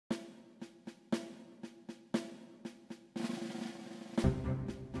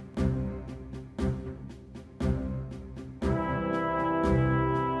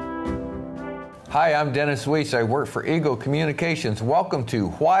Hi, I'm Dennis Weiss. I work for Eagle Communications. Welcome to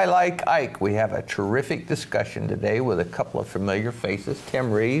Why Like Ike. We have a terrific discussion today with a couple of familiar faces,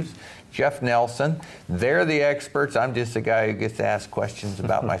 Tim Reeves, Jeff Nelson. They're the experts. I'm just a guy who gets to ask questions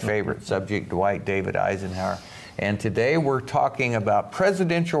about my favorite subject, Dwight David Eisenhower. And today we're talking about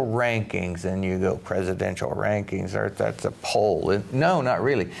presidential rankings. And you go, presidential rankings, that's a poll. No, not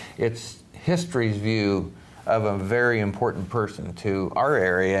really. It's history's view of a very important person to our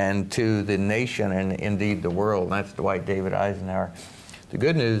area and to the nation and indeed the world, and that's Dwight David Eisenhower. The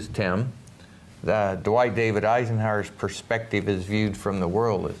good news, Tim, Dwight David Eisenhower's perspective is viewed from the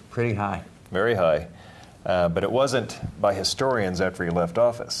world as pretty high. Very high, but it wasn't by historians after he left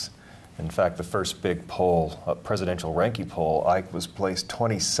office. In fact, the first big poll, a presidential ranking poll, Ike was placed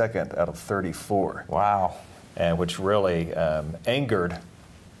 22nd out of 34. Wow. And which really angered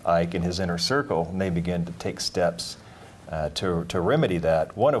Ike and his inner circle, and they began to take steps to remedy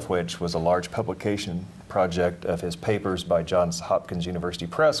that, one of which was a large publication project of his papers by Johns Hopkins University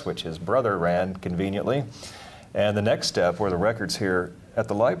Press, which his brother ran conveniently. And the next step were the records here at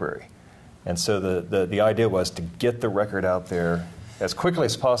the library. And so the idea was to get the record out there as quickly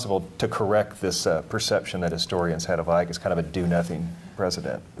as possible to correct this perception that historians had of Ike as kind of a do-nothing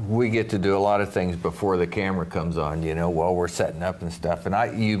president. We get to do a lot of things before the camera comes on, you know, while we're setting up and stuff.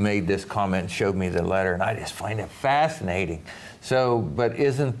 And you made this comment and showed me the letter, and I just find it fascinating. So, but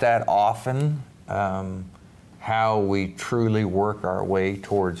isn't that often how we truly work our way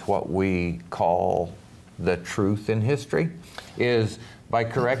towards what we call the truth in history? Is by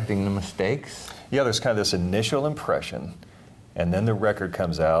correcting the mistakes? Yeah, there's kind of this initial impression, and then the record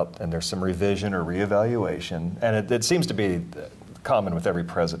comes out, and there's some revision or reevaluation, and it seems to be common with every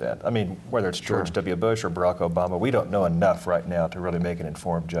president. I mean, whether it's George W. Bush or Barack Obama, we don't know enough right now to really make an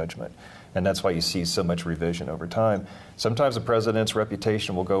informed judgment. And that's why you see so much revision over time. Sometimes a president's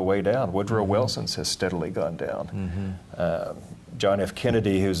reputation will go way down. Woodrow Wilson's has steadily gone down. John F.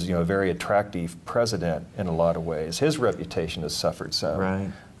 Kennedy, who's a very attractive president in a lot of ways, his reputation has suffered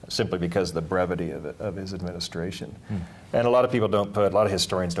some. Simply because of the brevity of his administration. And a lot of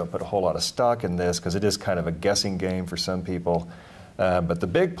historians don't put a whole lot of stock in this because it is kind of a guessing game for some people. But the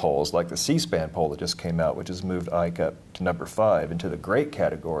big polls, like the C-SPAN poll that just came out, which has moved Ike up to number 5 into the great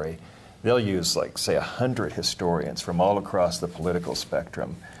category, they'll use, like, say, 100 historians from all across the political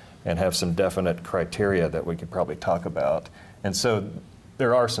spectrum and have some definite criteria that we could probably talk about. And so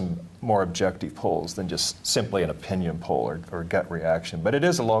there are some more objective polls than just simply an opinion poll or gut reaction, but it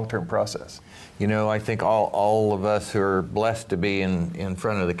is a long-term process. You know, I think all of us who are blessed to be in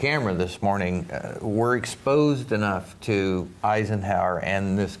front of the camera this morning, we're exposed enough to Eisenhower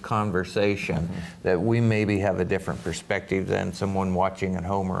and this conversation that we maybe have a different perspective than someone watching at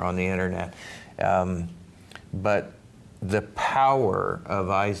home or on the internet. But the power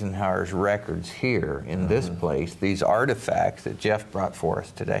of Eisenhower's records here in this place, these artifacts that Jeff brought for us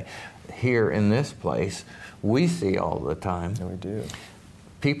today, here in this place, we see all the time. Yeah, we do.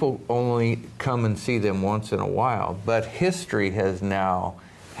 People only come and see them once in a while, but history has now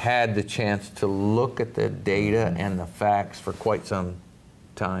had the chance to look at the data and the facts for quite some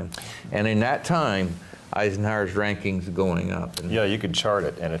time. And in that time, Eisenhower's rankings going up. Yeah, you can chart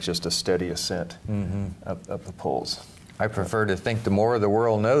it, and it's just a steady ascent up the polls. I prefer to think the more the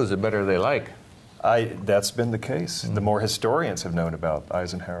world knows, the better they like. That's been the case. The more historians have known about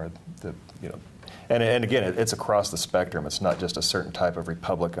Eisenhower, and again, it's across the spectrum. It's not just a certain type of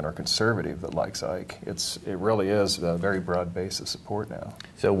Republican or conservative that likes Ike. It really is a very broad base of support now.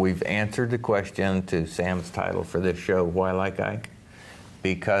 So we've answered the question to Sam's title for this show, Why Like Ike?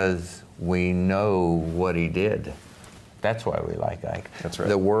 Because we know what he did. That's why we like Ike. That's right.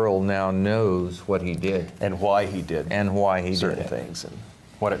 The world now knows what he did. And why he did. And why he certain did things and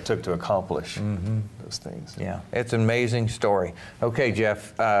what it took to accomplish those things. Yeah, it's an amazing story. Okay,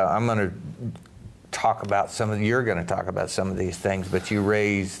 Jeff, I'm going to talk about you're going to talk about some of these things, but you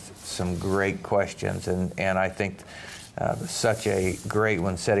raised some great questions, and I think such a great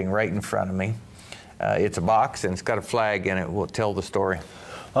one sitting right in front of me. It's a box, and it's got a flag in it. We'll tell the story.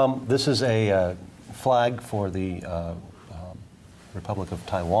 This is a flag for the Republic of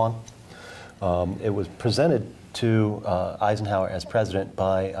Taiwan. It was presented to Eisenhower as president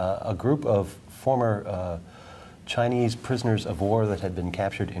by a group of former Chinese prisoners of war that had been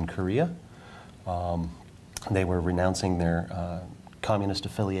captured in Korea. They were renouncing their communist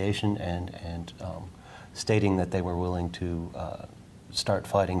affiliation and stating that they were willing to start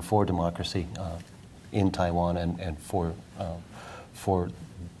fighting for democracy in Taiwan and for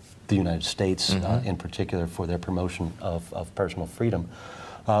the United States, in particular, for their promotion of personal freedom.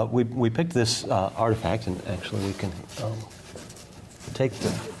 We picked this artifact, and actually we can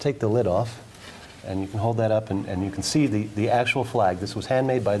take the lid off. And you can hold that up, and you can see the actual flag. This was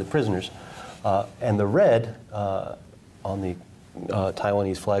handmade by the prisoners. And the red on the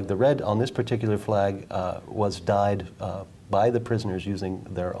Taiwanese flag, the red on this particular flag was dyed by the prisoners using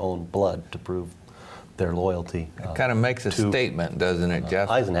their own blood to prove their loyalty. It kind of makes a statement, doesn't it, Jeff?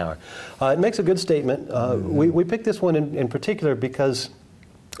 Eisenhower. It makes a good statement. We picked this one in particular because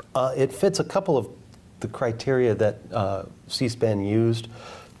it fits a couple of the criteria that C-SPAN used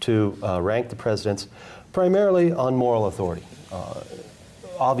to rank the presidents, primarily on moral authority.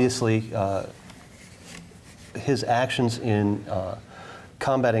 Obviously, his actions in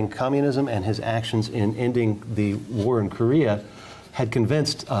combating communism and his actions in ending the war in Korea had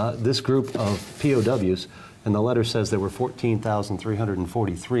convinced this group of POWs, and the letter says there were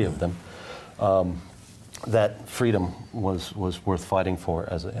 14,343 of them, that freedom was worth fighting for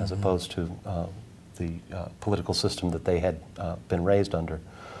as opposed to the political system that they had been raised under.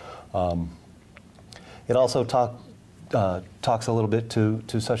 It also talks a little bit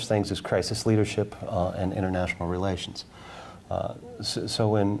to such things as crisis leadership and international relations. So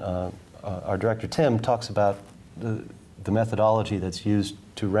when our director Tim talks about the methodology that's used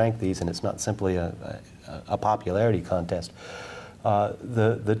to rank these, and it's not simply a popularity contest,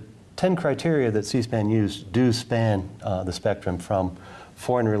 the 10 criteria that C-SPAN used do span the spectrum from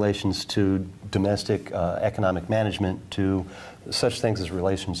foreign relations to domestic economic management to such things as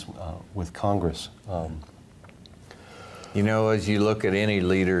relations with Congress. You know, as you look at any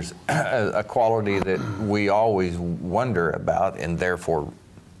leaders, a quality that we always wonder about and therefore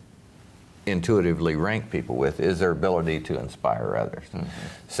intuitively rank people with is their ability to inspire others. Mm-hmm.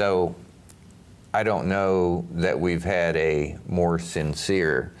 So I don't know that we've had a more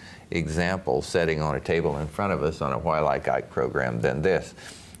sincere example sitting on a table in front of us on a Why Like Ike program than this.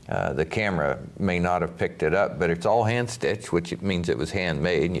 The camera may not have picked it up, but it's all hand-stitched, which means it was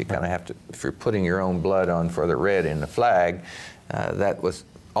handmade, and you kind of have to, if you're putting your own blood on for the red in the flag, that was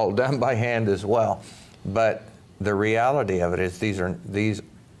all done by hand as well. But the reality of it is these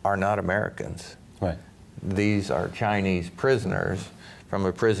are not Americans. Right. These are Chinese prisoners from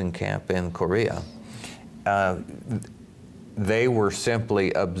a prison camp in Korea. They were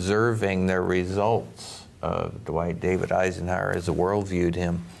simply observing the results of Dwight David Eisenhower as the world viewed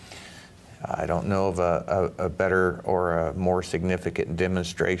him. I don't know of a better or a more significant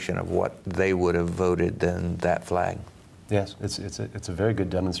demonstration of what they would have voted than that flag. Yes, it's a very good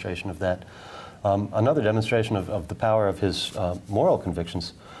demonstration of that. Another demonstration of the power of his moral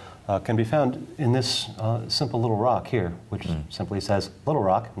convictions can be found in this simple little rock here, which simply says Little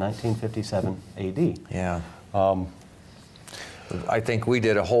Rock, 1957 AD. Yeah. I think we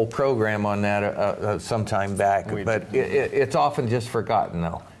did a whole program on that some time back, but it's often just forgotten,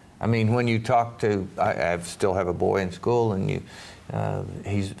 though. I mean, when you talk to, I still have a boy in school, and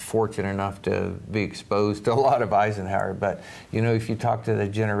he's fortunate enough to be exposed to a lot of Eisenhower, but, you know, if you talk to the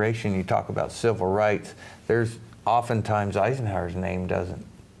generation, you talk about civil rights, there's oftentimes Eisenhower's name doesn't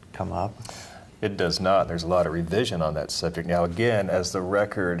come up. It does not. There's a lot of revision on that subject. Now, again, as the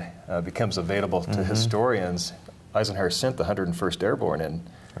record becomes available to historians, Eisenhower sent the 101st Airborne in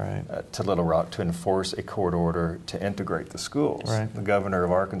to Little Rock to enforce a court order to integrate the schools. Right. The governor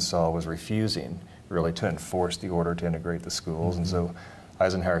of Arkansas was refusing really to enforce the order to integrate the schools, and so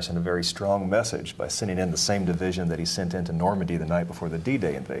Eisenhower sent a very strong message by sending in the same division that he sent into Normandy the night before the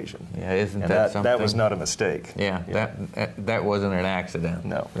D-Day invasion. Yeah, isn't that something? That was not a mistake. Yeah, that wasn't an accident.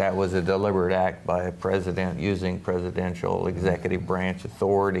 No. That was a deliberate act by a president using presidential executive branch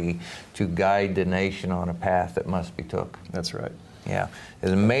authority to guide the nation on a path that must be took. That's right. Yeah,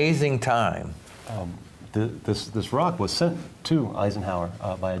 it's an amazing time. This rock was sent to Eisenhower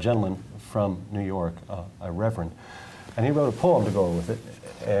by a gentleman from New York, a reverend, and he wrote a poem to go with it.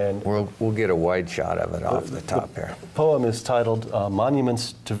 And we'll get a wide shot of it off the top here. The poem is titled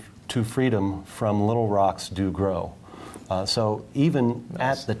 "Monuments to Freedom from Little Rocks Do Grow." So even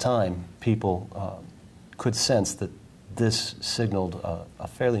at the time, people could sense that this signaled a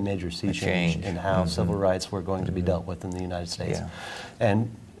fairly major sea change in how civil rights were going to be dealt with in the United States. Yeah.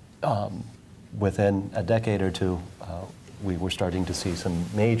 And within a decade or two, we were starting to see some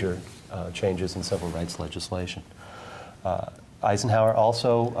major changes in civil rights legislation. Eisenhower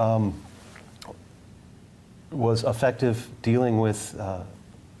also was effective dealing with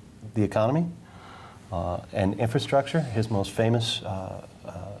the economy and infrastructure. His most famous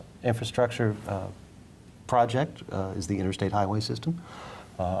infrastructure project is the interstate highway system.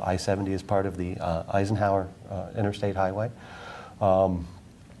 I-70 is part of the Eisenhower Interstate Highway.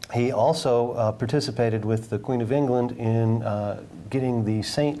 He also participated with the Queen of England in getting the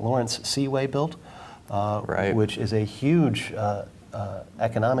St. Lawrence Seaway built, which is a huge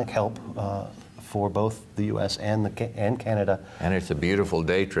economic help for both the U.S. and Canada. And it's a beautiful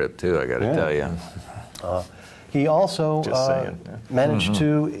day trip, too, I got to tell you. He also managed Mm-hmm.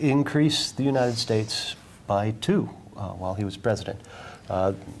 to increase the United States by 2 while he was president.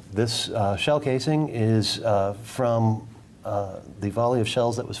 This shell casing is from the volley of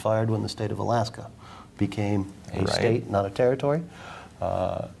shells that was fired when the state of Alaska became a state, not a territory.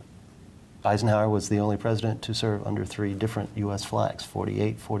 Eisenhower was the only president to serve under 3 different U.S. flags,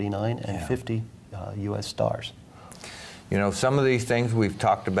 48, 49, and 50 U.S. stars. You know, some of these things we've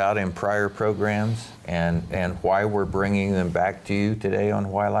talked about in prior programs, and why we're bringing them back to you today on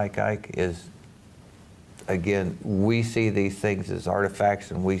Why Like Ike is, again, we see these things as artifacts,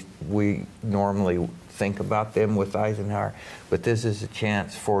 and we normally think about them with Eisenhower, but this is a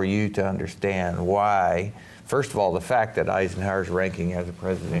chance for you to understand why, first of all, the fact that Eisenhower's ranking as a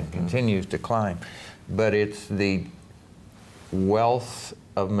president continues to climb, but it's the wealth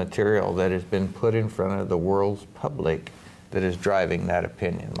of material that has been put in front of the world's public that is driving that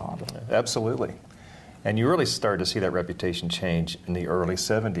opinion model. Absolutely. And you really started to see that reputation change in the early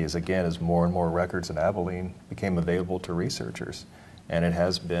 70s, again, as more and more records in Abilene became available to researchers. And it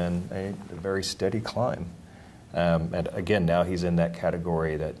has been a very steady climb. And again, now he's in that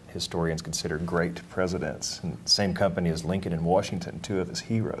category that historians consider great presidents. And same company as Lincoln and Washington, 2 of his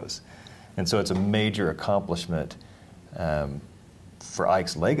heroes. And so it's a major accomplishment for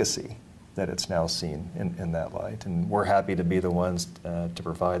Ike's legacy that it's now seen in that light. And we're happy to be the ones to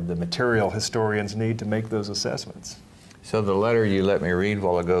provide the material historians need to make those assessments. So the letter you let me read a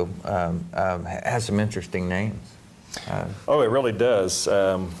while ago has some interesting names. Oh, it really does.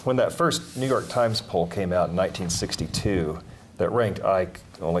 When that first New York Times poll came out in 1962 that ranked Ike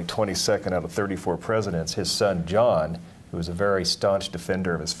only 22nd out of 34 presidents, his son John, who was a very staunch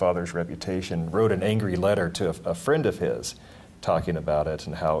defender of his father's reputation, wrote an angry letter to a friend of his talking about it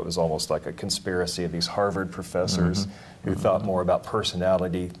and how it was almost like a conspiracy of these Harvard professors who thought more about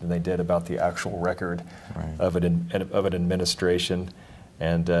personality than they did about the actual record of an administration.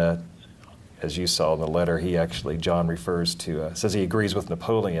 And as you saw in the letter, John refers to, says he agrees with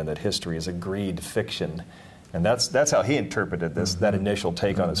Napoleon that history is agreed fiction. And that's how he interpreted this, that initial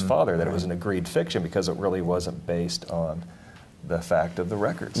take on his father, that it was an agreed fiction because it really wasn't based on the fact of the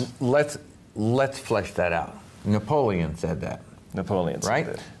records. Let's flesh that out. Napoleon said that. Napoleon said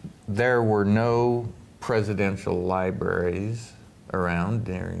that. There were no presidential libraries around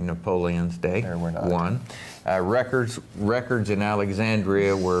during Napoleon's day. There were not. One. Records in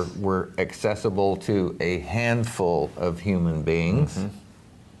Alexandria were accessible to a handful of human beings.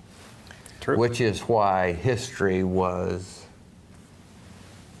 True. Which is why history was,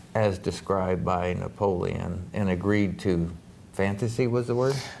 as described by Napoleon, and agreed to, fantasy was the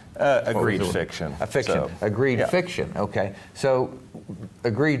word? Agreed fiction. A fiction. So, agreed fiction. Okay. So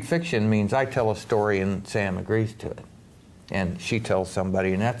agreed fiction means I tell a story and Sam agrees to it. And she tells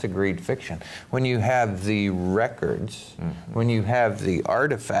somebody, and that's agreed fiction. When you have the records, when you have the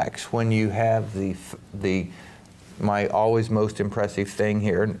artifacts, when you have my always most impressive thing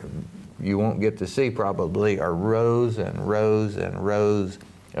here, you won't get to see probably, are rows and rows and rows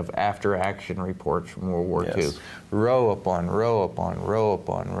of after-action reports from World War II. Row upon row upon row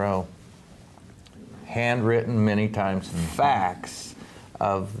upon row. Handwritten many times, facts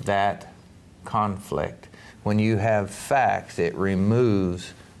of that conflict. When you have facts, it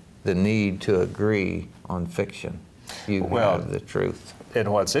removes the need to agree on fiction. You have the truth.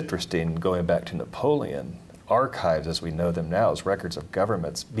 And what's interesting, going back to Napoleon, archives as we know them now as records of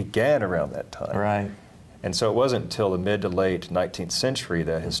governments began around that time. Right. And so it wasn't until the mid to late 19th century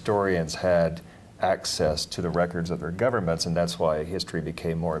that historians had access to the records of their governments, and that's why history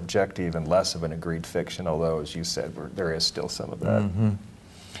became more objective and less of an agreed fiction, although, as you said, there is still some of that.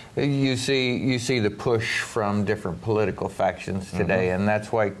 You see the push from different political factions today, and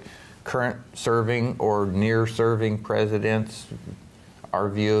that's why current serving or near serving presidents, our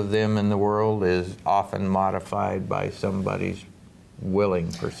view of them in the world is often modified by somebody's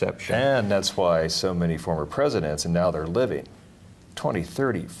willing perception. And that's why so many former presidents, and now they're living 20,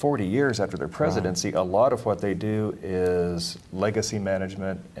 30, 40 years after their presidency, a lot of what they do is legacy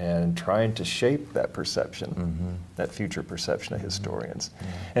management and trying to shape that perception, that future perception of historians.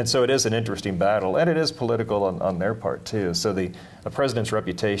 And so it is an interesting battle, and it is political on their part too. So a president's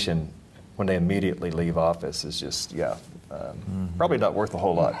reputation when they immediately leave office is just, probably not worth a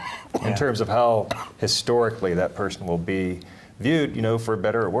whole lot in terms of how historically that person will be viewed, for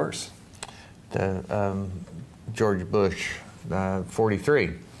better or worse. George Bush,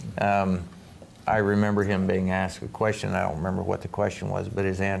 43. I remember him being asked a question. I don't remember what the question was, but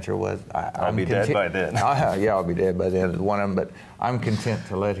his answer was, I'll be dead by then. Yeah, I'll be dead by then is one of them, but I'm content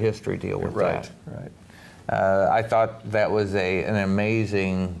to let history deal with that. Right. I thought that was an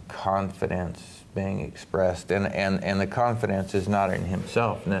amazing confidence being expressed, and the confidence is not in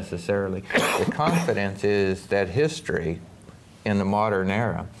himself necessarily. The confidence is that history in the modern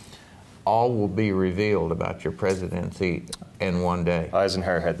era, all will be revealed about your presidency in one day.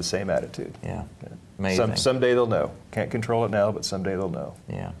 Eisenhower had the same attitude. Yeah, amazing. Someday they'll know. Can't control it now, but someday they'll know.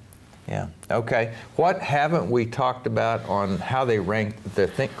 Yeah. Yeah. Okay. What haven't we talked about on how they rank the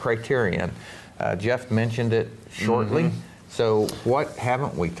think criterion? Jeff mentioned it shortly. So what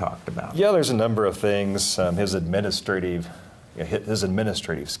haven't we talked about? Yeah, there's a number of things. His administrative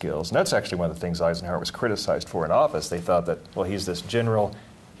skills, and that's actually one of the things Eisenhower was criticized for in office. They thought that, well, he's this general,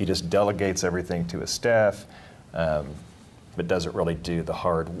 he just delegates everything to his staff, but doesn't really do the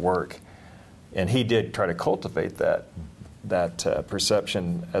hard work. And he did try to cultivate that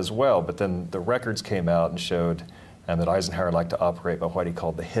perception as well. But then the records came out and showed that Eisenhower liked to operate by what he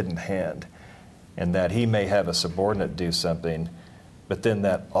called the hidden hand, and that he may have a subordinate do something, but then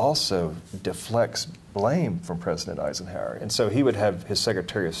that also deflects blame from President Eisenhower. And so he would have his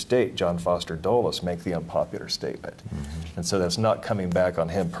Secretary of State, John Foster Dulles, make the unpopular statement. And so that's not coming back on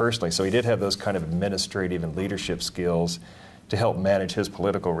him personally. So he did have those kind of administrative and leadership skills to help manage his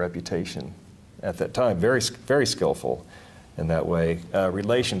political reputation at that time. Very, very skillful in that way.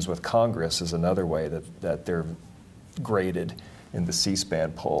 Relations with Congress is another way that they're graded in the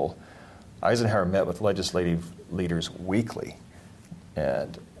C-SPAN poll. Eisenhower met with legislative leaders weekly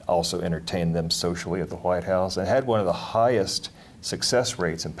and also entertained them socially at the White House, and had one of the highest success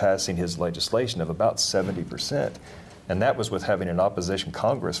rates in passing his legislation of about 70%. And that was with having an opposition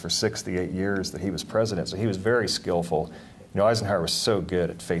Congress for 6 to 8 years that he was president. So he was very skillful. You know, Eisenhower was so good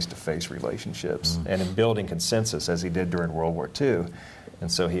at face-to-face relationships and in building consensus, as he did during World War II.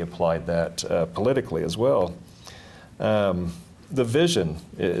 And so he applied that politically as well. The vision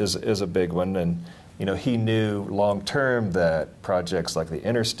is a big one, and you know, he knew long-term that projects like the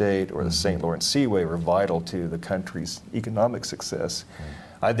interstate or the St. Lawrence Seaway were vital to the country's economic success.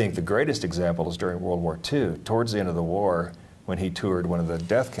 I think the greatest example is during World War II, towards the end of the war, when he toured one of the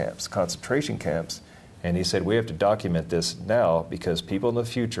death camps, concentration camps, and he said, we have to document this now because people in the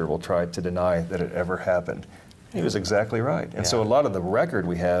future will try to deny that it ever happened. He was exactly right. And so a lot of the record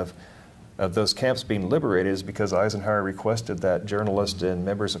we have of those camps being liberated is because Eisenhower requested that journalists and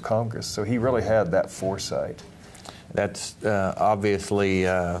members of Congress. So he really had that foresight. That's obviously,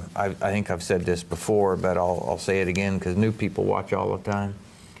 I think I've said this before, but I'll say it again because new people watch all the time.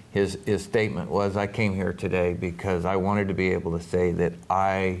 His statement was, I came here today because I wanted to be able to say that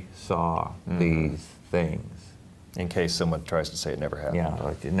I saw these things. In case someone tries to say it never happened. Yeah,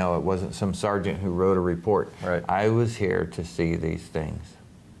 like, no, it wasn't some sergeant who wrote a report. Right. I was here to see these things.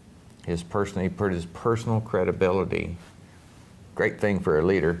 He put his personal credibility, great thing for a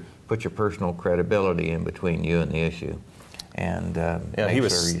leader, put your personal credibility in between you and the issue. And he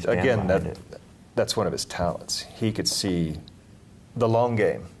was, again, that's one of his talents. He could see the long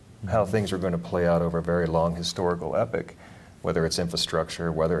game, how things are going to play out over a very long historical epic, whether it's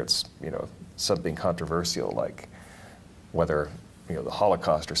infrastructure, whether it's, you know, something controversial like whether, you know, the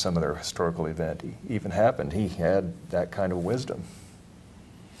Holocaust or some other historical event even happened. He had that kind of wisdom.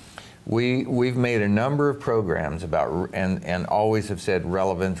 We've made a number of programs about, and always have said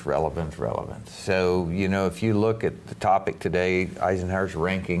relevance, relevance, relevance. So, you know, if you look at the topic today, Eisenhower's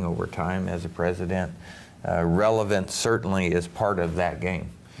ranking over time as a president, relevance certainly is part of that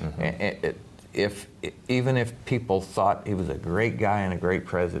game. Even if people thought he was a great guy and a great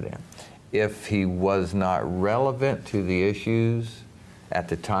president, if he was not relevant to the issues at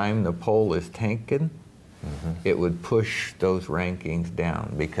the time the poll is taken, it would push those rankings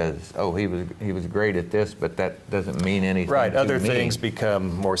down because, oh, he was great at this, but that doesn't mean anything. Right, other me. things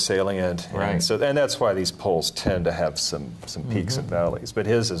become more salient. Right. And that's why these polls tend to have some peaks and valleys. But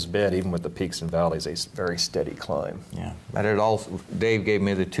his has been, even with the peaks and valleys, a very steady climb. Yeah, but it also, Dave gave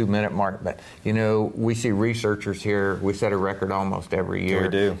me the 2-minute mark, but you know, we see researchers here, we set a record almost every year. We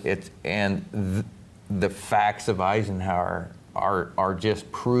do. The facts of Eisenhower are just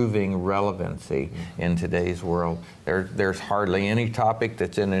proving relevancy in today's world. There's hardly any topic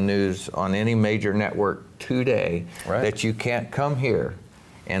that's in the news on any major network today that you can't come here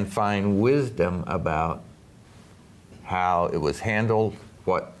and find wisdom about how it was handled,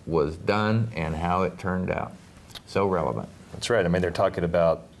 what was done, and how it turned out. So relevant. That's right. I mean, they're talking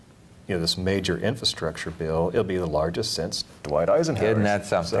about, this major infrastructure bill. It'll be the largest since Dwight Eisenhower. Isn't that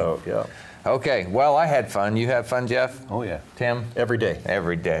something? So, yeah. Okay, well, I had fun. You have fun, Jeff? Oh, yeah. Tim? Every day.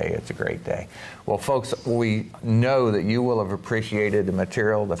 Every day. It's a great day. Well, folks, we know that you will have appreciated the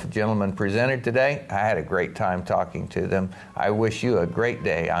material the gentlemen presented today. I had a great time talking to them. I wish you a great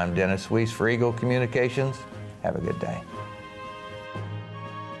day. I'm Dennis Weiss for Eagle Communications. Have a good day.